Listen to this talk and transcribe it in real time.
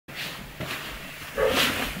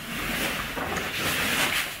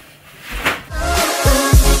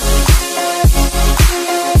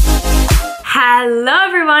Hello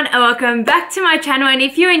everyone and welcome back to my channel, and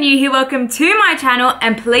if you are new here, welcome to my channel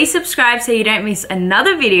and please subscribe so you don't miss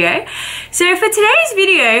another video. So for today's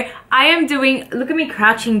video, I am doing, look at me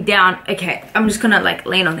crouching down. Okay, I'm just gonna like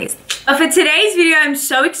lean on this. For today's video, I'm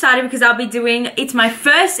so excited because I'll be doing, it's my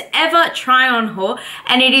first ever try on haul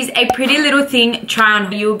and it is a Pretty Little Thing try on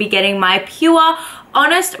haul. You will be getting my pure,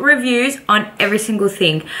 honest reviews on every single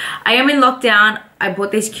thing. I am in lockdown. I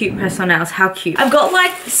bought these cute press-on nails. How cute. I've got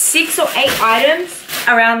like 6 or 8 items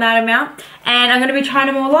around that amount, and I'm going to be trying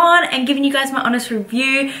them all on and giving you guys my honest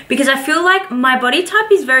review because I feel like my body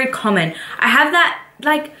type is very common. I have that,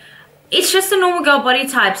 like, it's just a normal girl body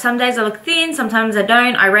type. Some days I look thin, sometimes I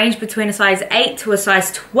don't. I range between a size 8 to a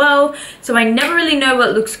size 12, so I never really know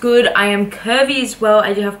what looks good. I am curvy as well.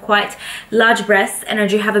 I do have quite large breasts and I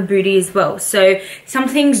do have a booty as well. So some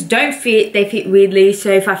things don't fit, they fit weirdly. So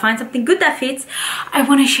if I find something good that fits, I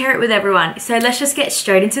want to share it with everyone. So let's just get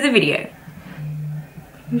straight into the video.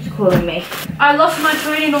 Who's calling me? I lost my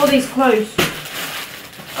phone in all these clothes.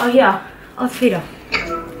 Oh yeah, oh it's Peter.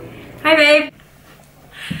 Hi babe.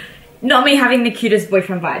 Not me having the cutest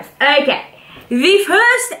boyfriend vibes. Okay, the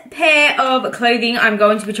first pair of clothing I'm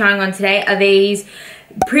going to be trying on today are these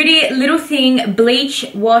Pretty Little Thing bleach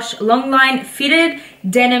wash long line fitted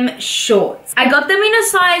denim shorts. I got them in a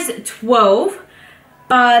size 12,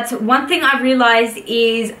 but one thing I've realized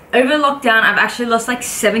is over lockdown I've actually lost like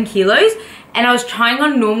 7 kilos, and I was trying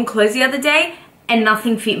on normal clothes the other day and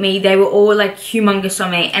nothing fit me. They were all like humongous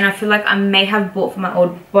on me, and I feel like I may have bought for my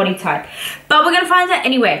old body type, but we're gonna find out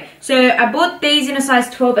anyway. So I bought these in a size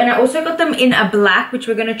 12, and I also got them in a black, which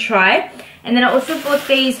we're gonna try. And then I also bought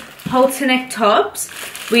these halter neck tops,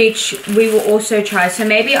 which we will also try. So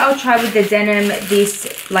maybe I'll try with the denim,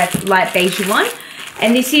 this like light beige one.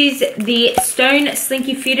 And this is the Stone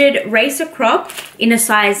Slinky Fitted Racer Crop in a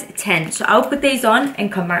size 10. So I'll put these on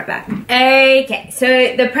and come right back. Okay, so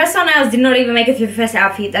the press-on nails did not even make it through the first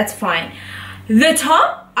outfit. That's fine. The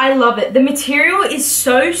top, I love it. The material is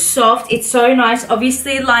so soft. It's so nice.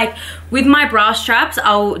 Obviously, like with my bra straps,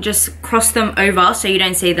 I'll just cross them over so you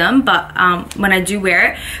don't see them. But when I do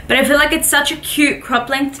wear it, but I feel like it's such a cute crop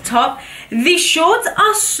length top. The shorts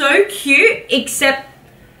are so cute, except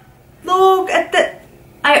look at the,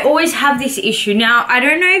 I always have this issue. Now, I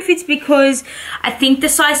don't know if it's because I think the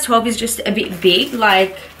size 12 is just a bit big.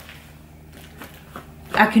 Like,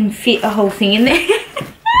 I can fit a whole thing in there.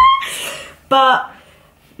 But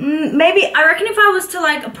maybe, I reckon if I was to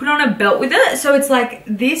like put on a belt with it, so it's like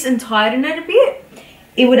this and tighten it a bit,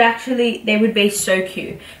 it would actually, they would be so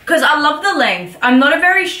cute. Because I love the length. I'm not a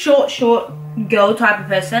very short girl type of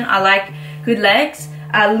person. I like good legs.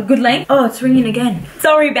 Good length. Oh, it's ringing again.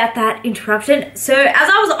 Sorry about that interruption. So as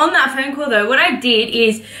I was on that phone call though, what I did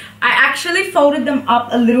is I actually folded them up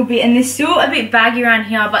a little bit, and they're still a bit baggy around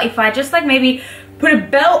here, but if I just like maybe put a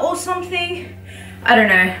belt or something, I don't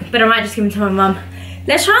know, but I might just give them to my mum.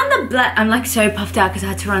 Let's try on the black. I'm like so puffed out because I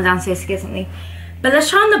had to run downstairs to get something. But let's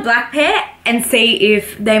try on the black pair and see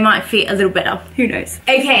if they might fit a little better. Who knows?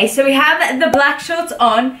 Okay, so we have the black shorts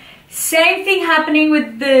on. Same thing happening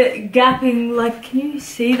with the gapping. Like, can you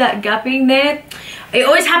see that gapping there? It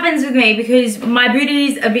always happens with me because my booty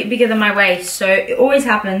is a bit bigger than my waist, so it always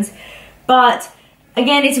happens. But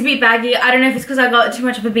again, it's a bit baggy. I don't know if it's because I got too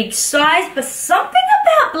much of a big size, but something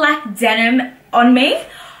about black denim on me,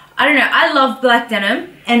 I don't know. I love black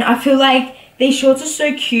denim, and I feel like these shorts are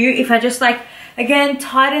so cute. If I just like, again,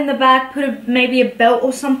 tighten the back, put maybe a belt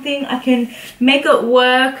or something, I can make it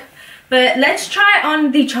work. But let's try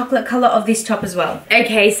on the chocolate color of this top as well.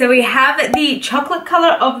 Okay, so we have the chocolate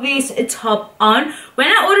color of this top on. When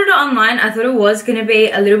I ordered it online, I thought it was gonna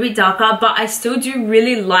be a little bit darker, but I still do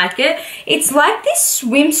really like it. It's like this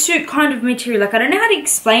swimsuit kind of material. Like, I don't know how to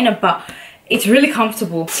explain it, but it's really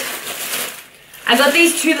comfortable. I got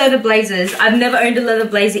these 2 leather blazers. I've never owned a leather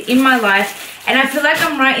blazer in my life, and I feel like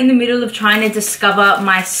I'm right in the middle of trying to discover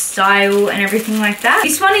my style and everything like that.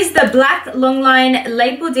 This one is the black longline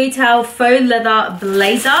label detail faux leather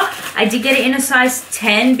blazer. I did get it in a size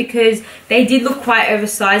 10 because they did look quite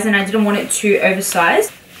oversized and I didn't want it too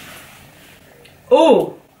oversized.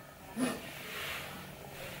 Oh,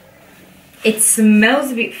 it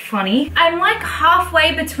smells a bit funny. I'm like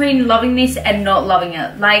halfway between loving this and not loving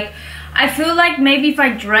it. Like, I feel like maybe if I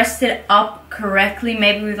dressed it up correctly,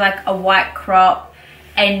 maybe with like a white crop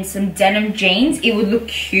and some denim jeans, it would look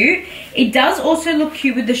cute. It does also look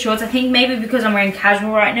cute with the shorts. I think maybe because I'm wearing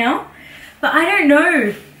casual right now, but I don't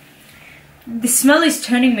know. The smell is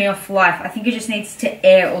turning me off life. I think it just needs to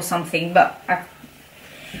air or something, but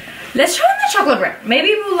let's try on the chocolate brown. Maybe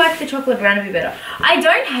we'll like the chocolate brown a bit better. I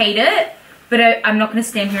don't hate it, but I'm not going to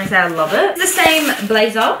stand here and say I love it. It's the same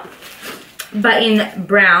blazer. but in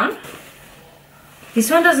brown. This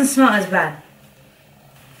one doesn't smell as bad.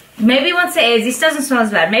 Maybe once it airs, this doesn't smell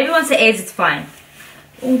as bad. Maybe once it airs, it's fine.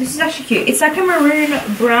 Oh, this is actually cute. It's like a maroon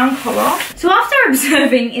brown color. So after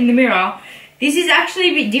observing in the mirror, this is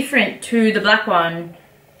actually a bit different to the black one.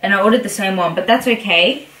 And I ordered the same one, but that's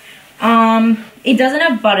okay. It doesn't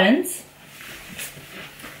have buttons.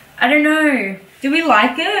 I don't know. Do we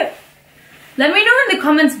like it? Let me know in the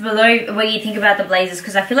comments below what you think about the blazers,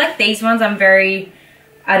 because I feel like these ones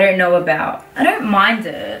I don't know about. I don't mind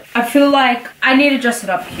it. I feel like I need to dress it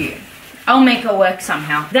up cute. I'll make it work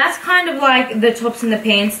somehow. That's kind of like the tops and the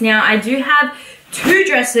pants. Now I do have 2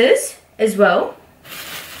 dresses as well.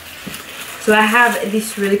 So I have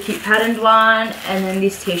this really cute patterned one and then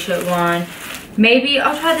this t-shirt one. Maybe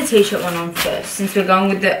I'll try the t-shirt one on first, since we're going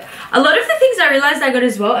with the... A lot of the things I realized I got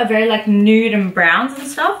as well are very like nude and browns and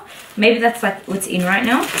stuff. Maybe that's like what's in right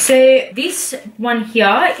now. So this one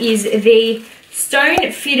here is the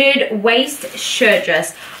stone fitted waist shirt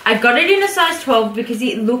dress. I got it in a size 12 because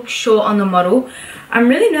it looks short on the model. I'm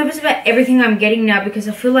really nervous about everything I'm getting now because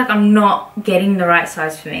I feel like I'm not getting the right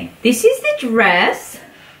size for me. This is the dress.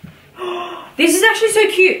 This is actually so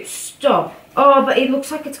cute. Stop. Oh, but it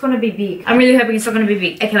looks like it's gonna be big. I'm really hoping it's not gonna be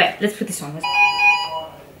big. Okay, wait, let's put this on.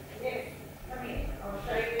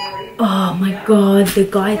 Oh my god, the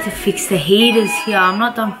guy to fix the heaters here. I'm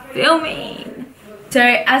not done filming. So,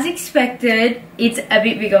 as expected, it's a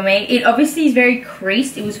bit big on me. It obviously is very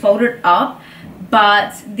creased. It was folded up,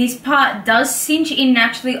 but this part does cinch in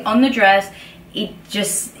naturally on the dress. It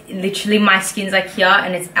just, literally my skin's like here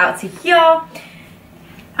and it's out to here.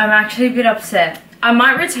 I'm actually a bit upset. I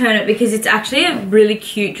might return it because it's actually a really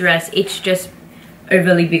cute dress. It's just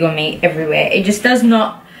overly big on me everywhere. It just does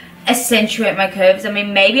not accentuate my curves. I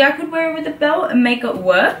mean, maybe I could wear it with a belt and make it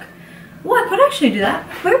work. Well, I could actually do that.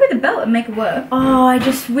 Wear it with a belt and make it work. Oh, I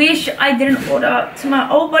just wish I didn't order to my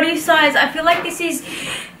old body size. I feel like this is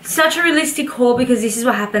such a realistic haul because this is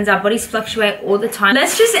what happens. Our bodies fluctuate all the time.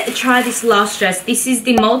 Let's just try this last dress. This is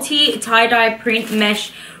the multi tie-dye print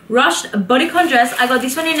mesh rushed bodycon dress. I got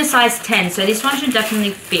this one in a size 10, so this one should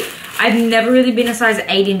definitely fit. I've never really been a size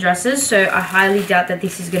 8 in dresses, so I highly doubt that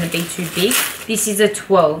this is going to be too big. This is a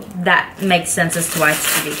 12. That makes sense as to why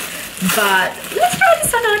it's too big. But let's try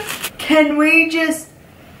this one on.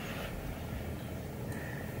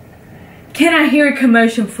 Can I hear a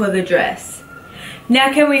commotion for the dress?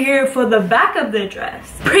 Now can we hear it for the back of the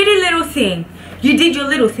dress? Pretty little thing. You did your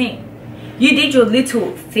little thing. You did your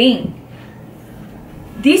little thing.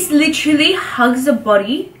 This literally hugs the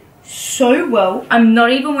body so well. I'm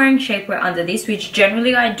not even wearing shapewear under this, which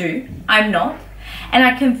generally I do. I'm not. And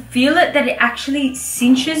I can feel it that it actually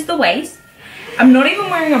cinches the waist. I'm not even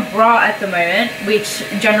wearing a bra at the moment, which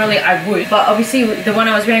generally I would. But obviously the one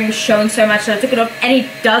I was wearing was showing so much that I took it off and it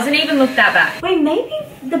doesn't even look that bad. Wait, maybe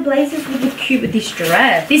the blazers would look cute with this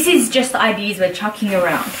dress. This is just the ideas we're chucking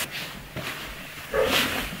around.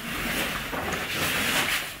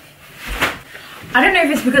 I don't know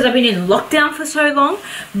if it's because I've been in lockdown for so long,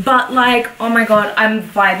 but like, oh my god, I'm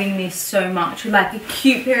vibing this so much. Like a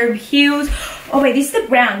cute pair of heels. Oh wait, this is the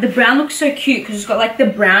brown. The brown looks so cute because it's got like the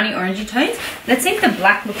browny orangey tones. Let's see if the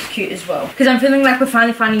black looks cute as well. Because I'm feeling like we're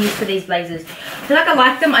finally finding use for these blazers. I feel like I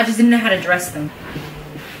like them, I just didn't know how to dress them.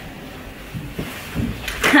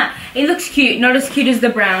 It looks cute, not as cute as the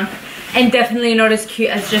brown. And definitely not as cute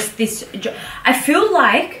as just this. I feel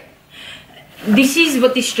like this is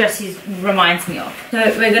what this dress reminds me of. So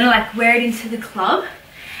we're gonna like wear it into the club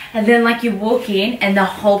and then like you walk in and the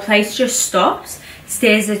whole place just stops,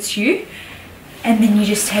 stares at you, and then you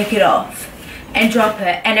just take it off and drop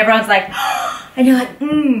it and everyone's like, and you're like,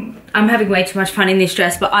 I'm having way too much fun in this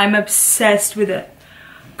dress, but I'm obsessed with it.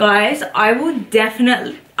 Guys, I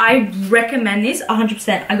recommend this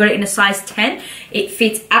 100%. I got it in a size 10. It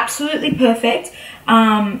fits absolutely perfect.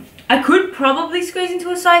 I could probably squeeze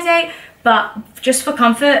into a size 8, but just for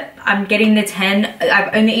comfort, I'm getting the 10.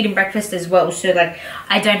 I've only eaten breakfast as well, so like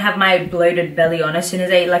I don't have my bloated belly on as soon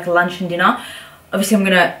as I eat like lunch and dinner. Obviously I'm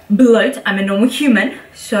gonna bloat, I'm a normal human,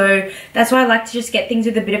 so that's why I like to just get things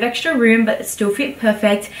with a bit of extra room but still fit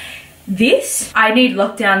perfect. This, I need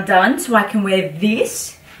lockdown done so I can wear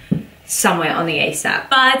this somewhere on the ASAP.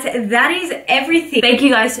 But that is everything. Thank you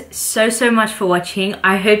guys so much for watching.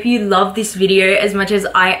 I hope you loved this video as much as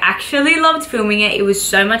I actually loved filming it. It was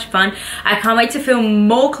so much fun. I can't wait to film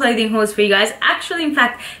more clothing hauls for you guys. Actually, in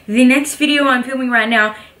fact, the next video I'm filming right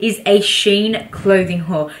now is a Shein clothing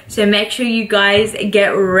haul. So make sure you guys get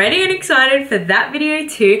ready and excited for that video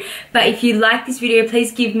too. But if you like this video,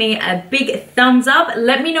 please give me a big thumbs up.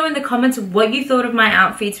 Let me know in the comments what you thought of my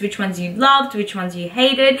outfits, which ones you loved, which ones you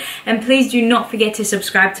hated. And please do not forget to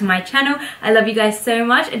subscribe to my channel. I love you guys so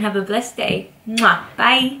much and have a blessed day. Mwah.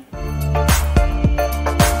 Bye.